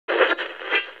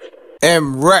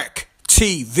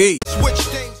MRecktv.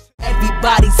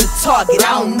 Everybody's a target,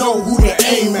 I don't know who to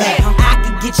aim at. I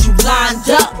can get you lined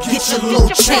up, get your little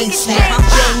chain snapped.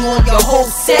 Bang on your whole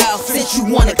self since you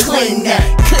wanna claim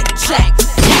that. Click check,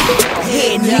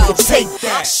 yeah, nigga, take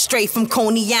that. Straight from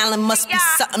Coney Island, must be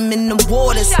something in the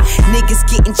waters. Niggas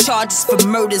getting charges for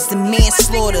murders and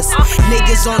manslaughters.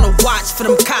 Niggas on the watch for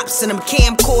them cops and them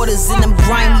camcorders. And them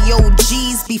grimy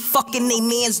OGs be fucking they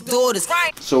man's daughters.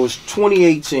 So it's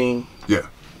 2018. Yeah.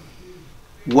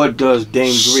 What does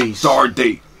Dame Grease? Star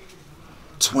date.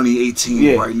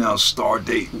 2018 right now, star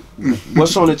date.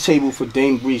 What's on the table for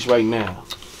Dame Grease right now?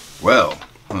 Well,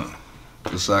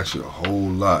 it's actually a whole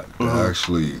lot.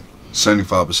 Actually,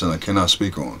 75% I cannot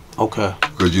speak on. Okay.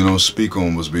 Because you don't speak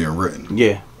on what's being written.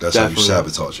 Yeah. That's definitely how you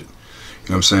sabotage it. You know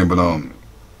what I'm saying?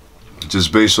 But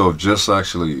just based off just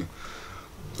actually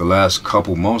the last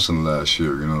couple months in the last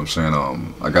year, you know what I'm saying?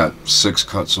 I got 6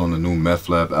 cuts on the new Meth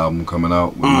Lab album coming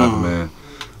out with Meth Man.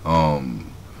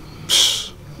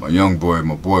 My young boy,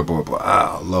 my boy,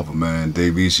 I love him, man.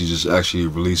 Dave Easy just actually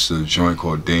released a joint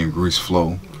called Dame Grease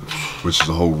Flow, which is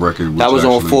a whole record. Which that was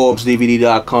actually, on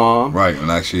ForbesDVD.com. Right, and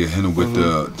actually hit him with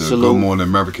the Good Morning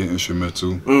American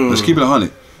instrumental. Let's keep it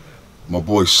 100. My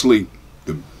boy Sleep,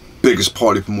 the biggest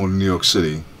party promoter in New York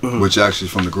City, which actually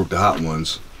is from the group The Hot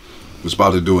Ones, was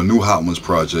about to do a new Hot Ones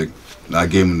project. And I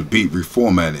gave him the beat,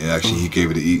 reformatted, and actually he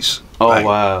gave it to East. Oh,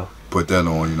 wow. Put that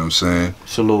on, you know what I'm saying?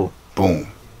 Salute. Boom.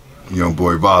 Young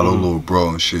boy Vado, little bro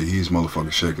and shit. He's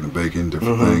motherfucking shaking and baking,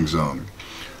 different things.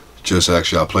 Just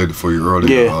actually, I played it for you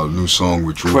earlier. New song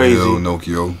with Drew Hill, Nokio.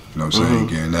 You know what I'm saying?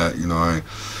 Getting that, you know.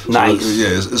 Nice. So,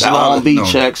 yeah, it's the a lot of beat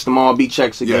checks, the R&B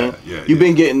checks again. You've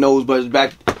been getting those, but it's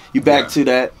back. You back to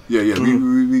that? Yeah.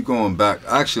 We going back.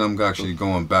 Actually, I'm actually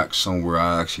going back somewhere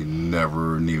I actually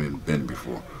never even been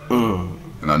before,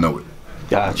 and I know it.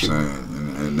 Got you.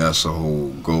 And that's the whole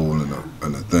goal and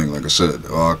the thing. Like I said,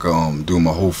 I can do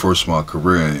my whole first of my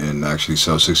career and actually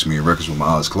sell 60 million records with my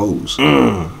eyes closed.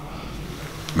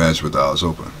 Manage with the eyes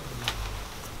open.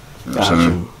 You know what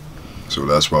I'm saying? So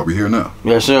that's why we're here now.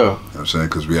 Yes, sir. You know what I'm saying?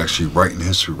 Because we actually writing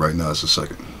history right now. It's a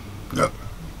second. Yep.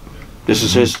 This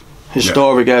is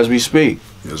historic as we speak.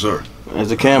 Yes, sir. As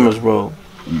the cameras roll.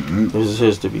 This is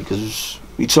history because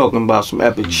we talking about some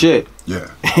epic shit. Yeah.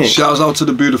 Shouts out to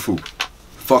the beautiful.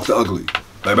 Fuck the ugly.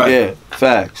 Bye-bye. Yeah,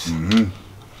 facts.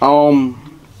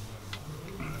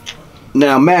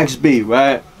 Now, Max B,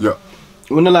 right? Yeah.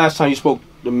 When the last time you spoke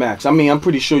to Max? I mean, I'm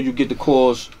pretty sure you get the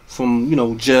calls from, you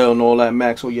know, jail and all that,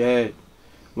 Max, on your head.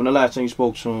 When the last time you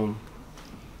spoke to him?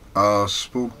 I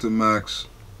spoke to Max.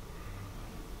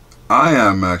 I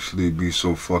am actually be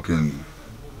so fucking,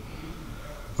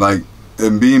 like,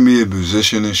 and being me a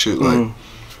musician and shit, like,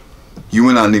 you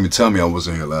and I didn't even tell me I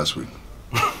wasn't here last week.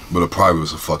 But it probably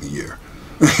was a fucking year.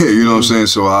 You know what I'm saying?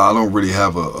 So I don't really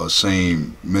have a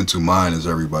same mental mind as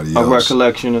everybody else. A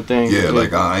recollection of things. Yeah,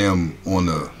 like I am on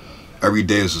every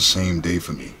day is the same day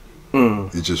for me.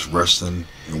 It's just resting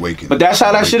and waking. But that's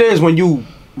how that shit is when you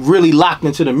really locked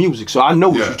into the music. So I know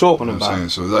what you're talking about. I'm saying?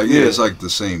 So like, it's like the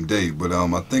same day. But I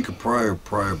think probably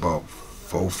about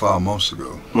 4 or 5 months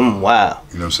ago. Wow.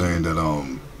 You know what I'm saying?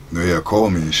 That they had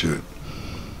called me and shit.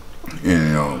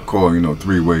 And called,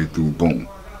 3-way through, boom.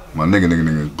 My nigga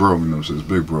is bro, you know what I'm saying? It's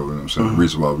big bro, you know what I'm saying? The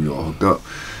reason why we all hooked up.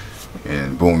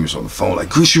 And boom, he was on the phone like,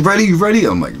 Chris, you ready? You ready?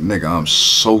 I'm like, nigga, I'm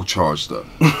so charged up.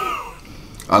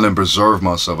 I didn't preserve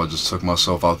myself. I just took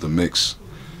myself out the mix.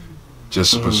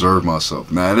 Just to preserve myself.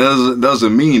 Now, it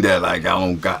doesn't mean that, like,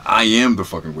 I am the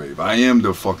fucking wave. I am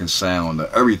the fucking sound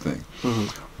of everything.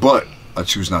 But I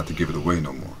choose not to give it away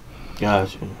no more.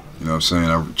 Gotcha. You know what I'm saying?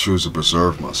 I choose to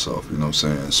preserve myself, you know what I'm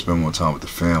saying? And spend more time with the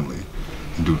family.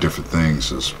 And do different things,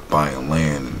 just buying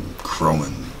land and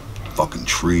growing fucking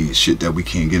trees, shit that we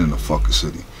can't get in the fucking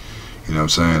city. You know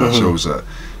what I'm saying? I chose that.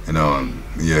 And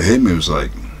hit me, was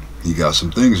like, he got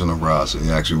some things on the horizon.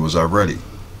 He asked me, was I ready?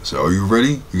 I said, are you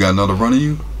ready? You got another run of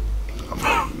you? I'm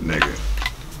like, nigga,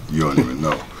 you don't even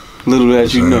know. Little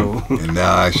as you know. And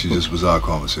now actually this was our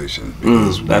conversation.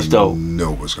 Because that's we dope.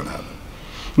 know what's gonna happen.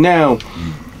 Now,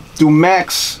 do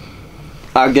Max,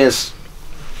 I guess,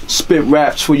 spit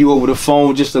raps for you over the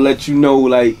phone just to let you know,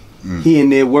 like, he in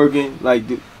there working, like?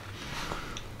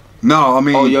 No, I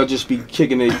mean. Oh, y'all just be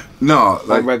kicking it. No,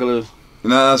 like regular.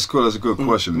 Nah, that's cool. That's a good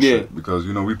question. And shit, because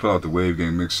we put out the Wave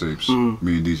Gang mixtapes.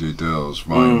 Me and DJ Dells,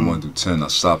 volume 1 through 10. I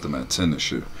stopped them at 10 and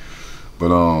shit. But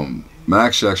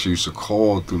Max actually used to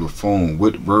call through the phone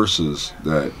with verses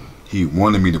that he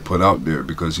wanted me to put out there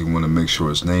because he wanted to make sure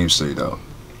his name stayed out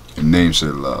and name stayed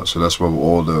alive. So that's why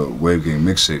all the Wave Gang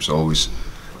mixtapes always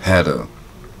had a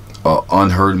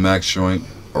unheard Max joint,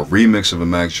 a remix of a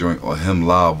Max joint or him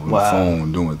live on the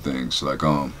phone doing things like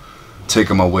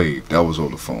Taking My Wave. That was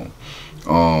over the phone.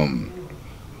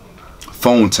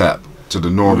 Phone Tap to the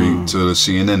Nori to the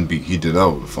CNN beat. He did that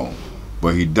over the phone,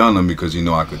 but he done them because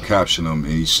I could caption him,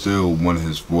 and he still wanted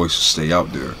his voice to stay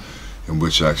out there, in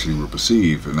which actually we're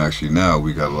perceived. And actually now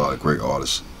we got a lot of great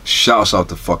artists. Shouts out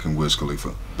to fucking Wiz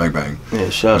Khalifa. Bang bang. Yeah,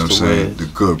 shouts to Wiz. The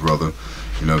good brother.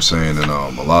 You know what I'm saying? And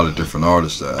a lot of different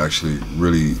artists that actually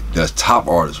really, that's top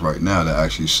artists right now that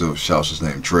actually still shouts his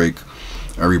name. Drake,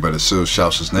 everybody still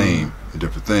shouts his name and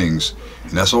different things.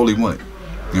 And that's all he wanted. You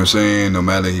know what I'm saying? No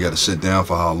matter he got to sit down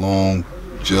for how long,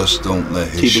 just don't let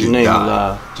his shit die.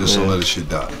 Alive. Just don't let his shit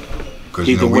die. Because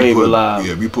keep the wave alive.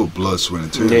 Yeah, we put blood, sweat,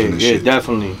 and tears in this shit. Yeah,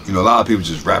 definitely. You know, a lot of people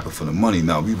just rapping for the money.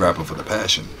 Now we rapping for the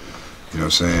passion. You know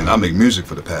what I'm saying? I make music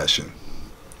for the passion.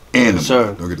 And the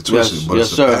money. Don't get it twisted, but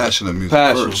it's the passion of music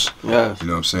first. Yes. You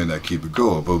know what I'm saying? That keep it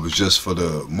going. But if it was just for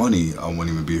the money, I wouldn't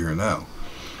even be here now.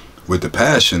 With the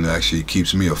passion, it actually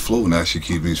keeps me afloat and actually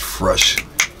keeps me fresh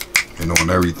and on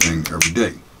everything every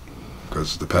day. Because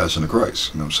it's the passion of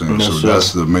Christ. You know what I'm saying? Yes, so sir.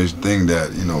 that's the amazing thing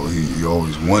that, you know, he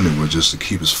always wanted, was just to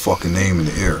keep his fucking name in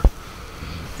the air.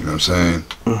 You know what I'm saying?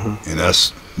 And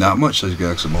that's not much that you can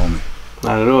ask about me.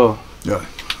 Not at all. Yeah.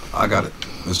 I got it.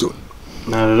 Let's do it.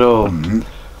 Not at all.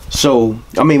 So,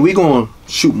 I mean, we gonna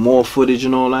shoot more footage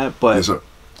and all that, but yes, sir.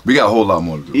 We got a whole lot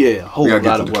more to do. Yeah, a whole lot of work. We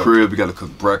gotta get to the crib. We gotta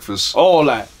cook breakfast. All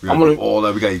that. We gotta do all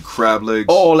that. We gotta eat crab legs.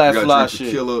 All that we fly drink shit.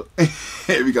 Tequila.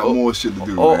 We got more shit to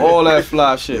do. All that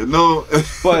fly shit. Yeah, no.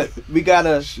 But we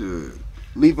gotta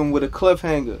leave him with a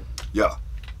cliffhanger. Yeah.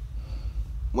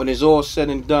 When it's all said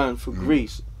and done for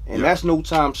Greece, and that's no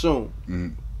time soon.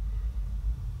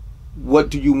 What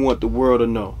do you want the world to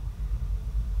know?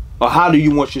 Or how do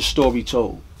you want your story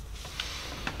told?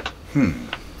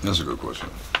 That's a good question.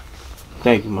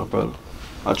 Thank you, my brother.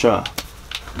 I'll try.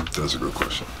 That's a good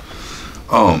question.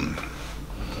 The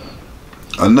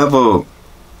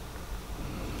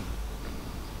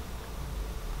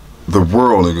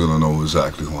world is gonna know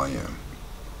exactly who I am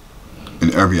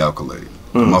in every accolade.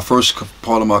 My first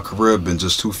part of my career been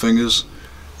just 2 fingers.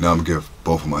 Now I'm gonna give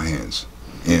both of my hands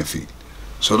and feet.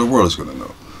 So the world is gonna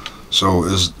know. So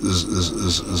it's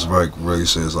like Ray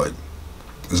says, like,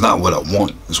 it's not what I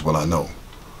want, it's what I know.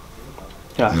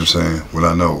 You know what I'm saying? What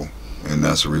I know. And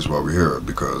that's the reason why we're here,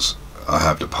 because I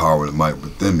have the power and the might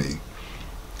within me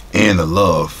and the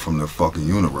love from the fucking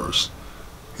universe.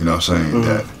 You know what I'm saying?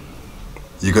 That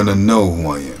you're gonna know who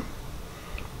I am.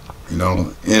 You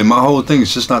know? And my whole thing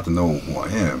is just not to know who I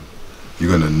am.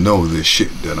 You're gonna know this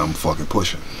shit that I'm fucking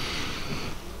pushing.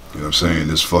 You know what I'm saying?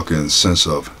 This fucking sense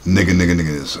of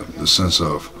niggism, the sense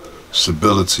of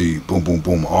stability, boom, boom,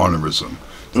 boom, honorism,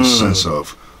 the sense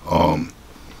of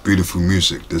beautiful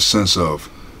music, the sense of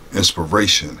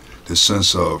inspiration, the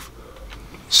sense of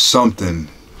something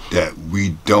that we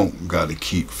don't gotta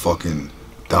keep fucking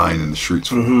dying in the streets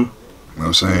for. You know what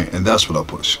I'm saying? And that's what I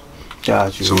push.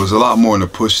 Got you. So there's a lot more in the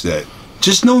push that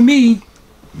just know me.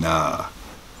 Nah.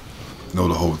 Know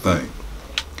the whole thing.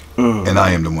 And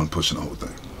I am the one pushing the whole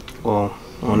thing. Well,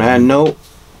 on that note,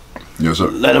 yes, sir.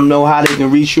 Let them know how they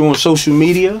can reach you on social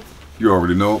media. You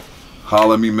already know.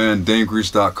 Holla at me, man.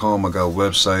 DameGrease.com. I got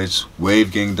websites.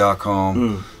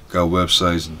 WaveGang.com. Got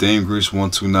websites.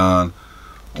 DameGrease129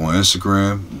 on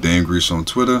Instagram. DameGrease on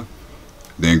Twitter.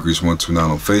 DameGrease129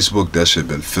 on Facebook. That shit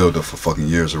been filled up for fucking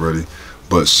years already.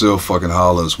 But still fucking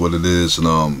holla is what it is. And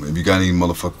if you got any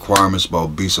motherfucking requirements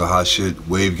about beats or hot shit,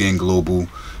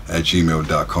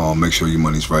 WaveGangGlobal@gmail.com. Make sure your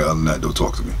money's right. Other than that, don't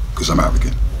talk to me, because I'm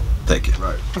African. Thank you.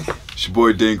 Right. It's your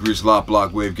boy Dane Grease, Lot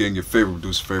Block, Wave Gang, your favorite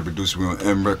producer. We on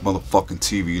M.Reck motherfucking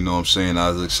TV. You know what I'm saying?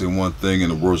 I like to say one thing in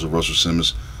the words of Russell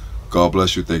Simmons. God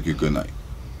bless you. Thank you. Good night.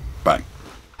 Bye.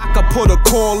 I could put a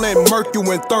call in, murk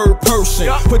you in third person.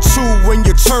 Put you in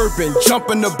your turban, jump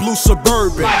in the blue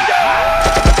Suburban,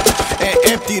 and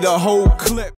empty the whole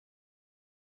clip.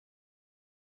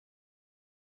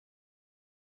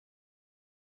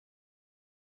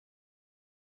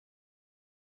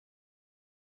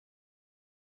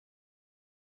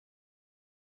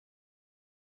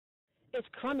 It's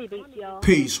crummy beats, y'all.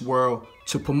 Peace, world.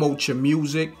 To promote your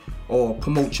music or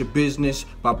promote your business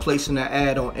by placing an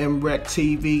ad on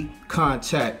MRecktv,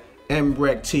 contact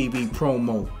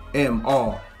MRecktVpromo,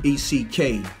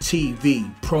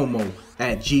 MRecktVpromo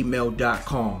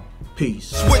 @gmail.com. Peace.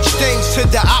 Switch things to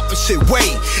the opposite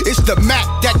way. It's the Mac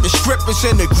that the strippers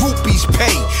and the groupies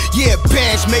pay. Yeah,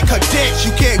 bands make her dance.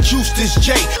 You can't juice this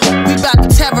J. We about to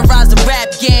terrorize the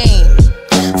rap game.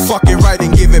 Fuck it right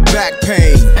and give it back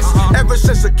pain. Ever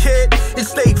since a kid, it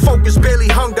stayed focused, barely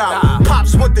hung out.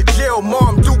 Pops went to jail,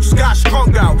 mom Dukes got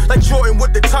strung out. like Jordan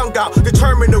with the tongue out,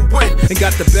 determined to win. And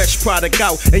got the best product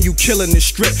out, and you killing the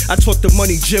strip. I taught the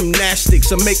money gymnastics,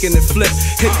 I'm making it flip.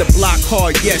 Hit the block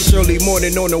hard, yes, early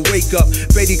morning on the wake up.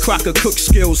 Betty Crocker cook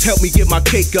skills, help me get my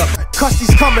cake up.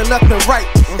 Custies coming left and right,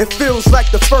 it feels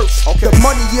like the first. The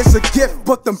money is a gift,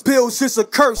 but them bills is a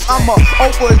curse. I'm a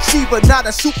overachiever, not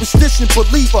a superstition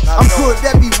believer. I'm good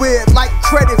everywhere, like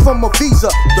credit from a Visa.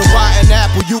 The rotten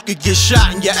apple, you could get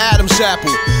shot in your Adam's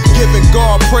apple. Giving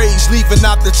God praise, leaving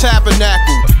out the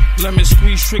tabernacle. Lemon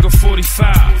squeeze, trigger 45.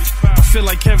 I feel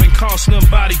like Kevin Costner,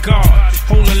 bodyguard.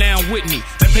 Holding down Whitney,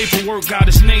 that paperwork got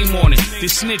his name on it. They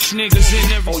snitch niggas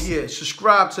in every... Oh yeah,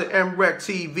 subscribe to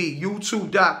MRecktv,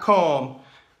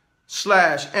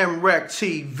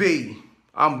 youtube.com/MRecktv.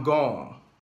 I'm gone.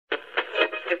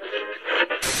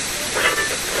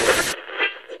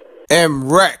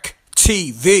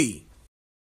 MRecktv.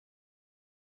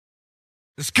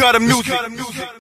 It's got him music.